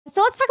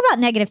So let's talk about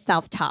negative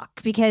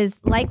self-talk because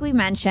like we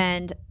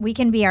mentioned, we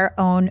can be our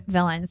own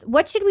villains.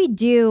 What should we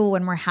do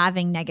when we're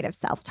having negative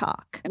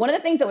self-talk? One of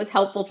the things that was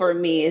helpful for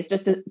me is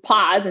just to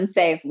pause and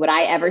say, would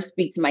I ever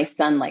speak to my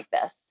son like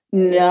this?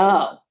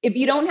 No. If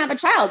you don't have a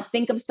child,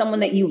 think of someone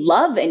that you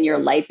love in your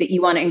life that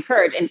you want to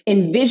encourage and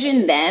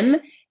envision them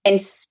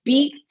and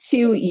speak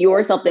to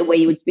yourself the way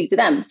you would speak to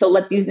them. So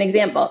let's use an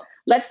example.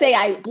 Let's say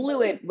I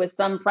blew it with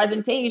some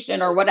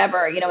presentation or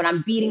whatever, and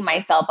I'm beating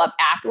myself up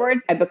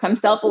afterwards. I become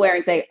self-aware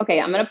and say, okay,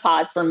 I'm going to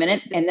pause for a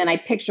minute. And then I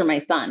picture my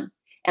son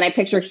and I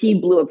picture he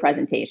blew a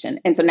presentation.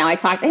 And so now I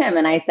talk to him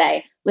and I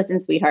say, listen,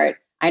 sweetheart,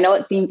 I know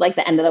it seems like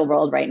the end of the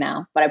world right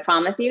now, but I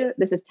promise you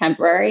this is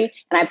temporary.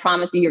 And I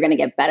promise you you're going to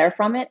get better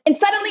from it. And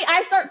suddenly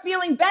I start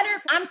feeling better.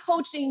 I'm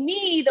coaching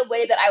me the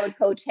way that I would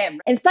coach him.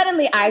 And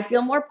suddenly I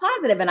feel more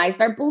positive and I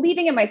start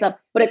believing in myself.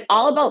 But it's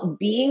all about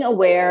being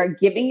aware,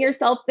 giving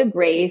yourself the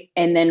grace,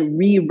 and then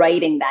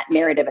rewriting that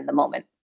narrative in the moment.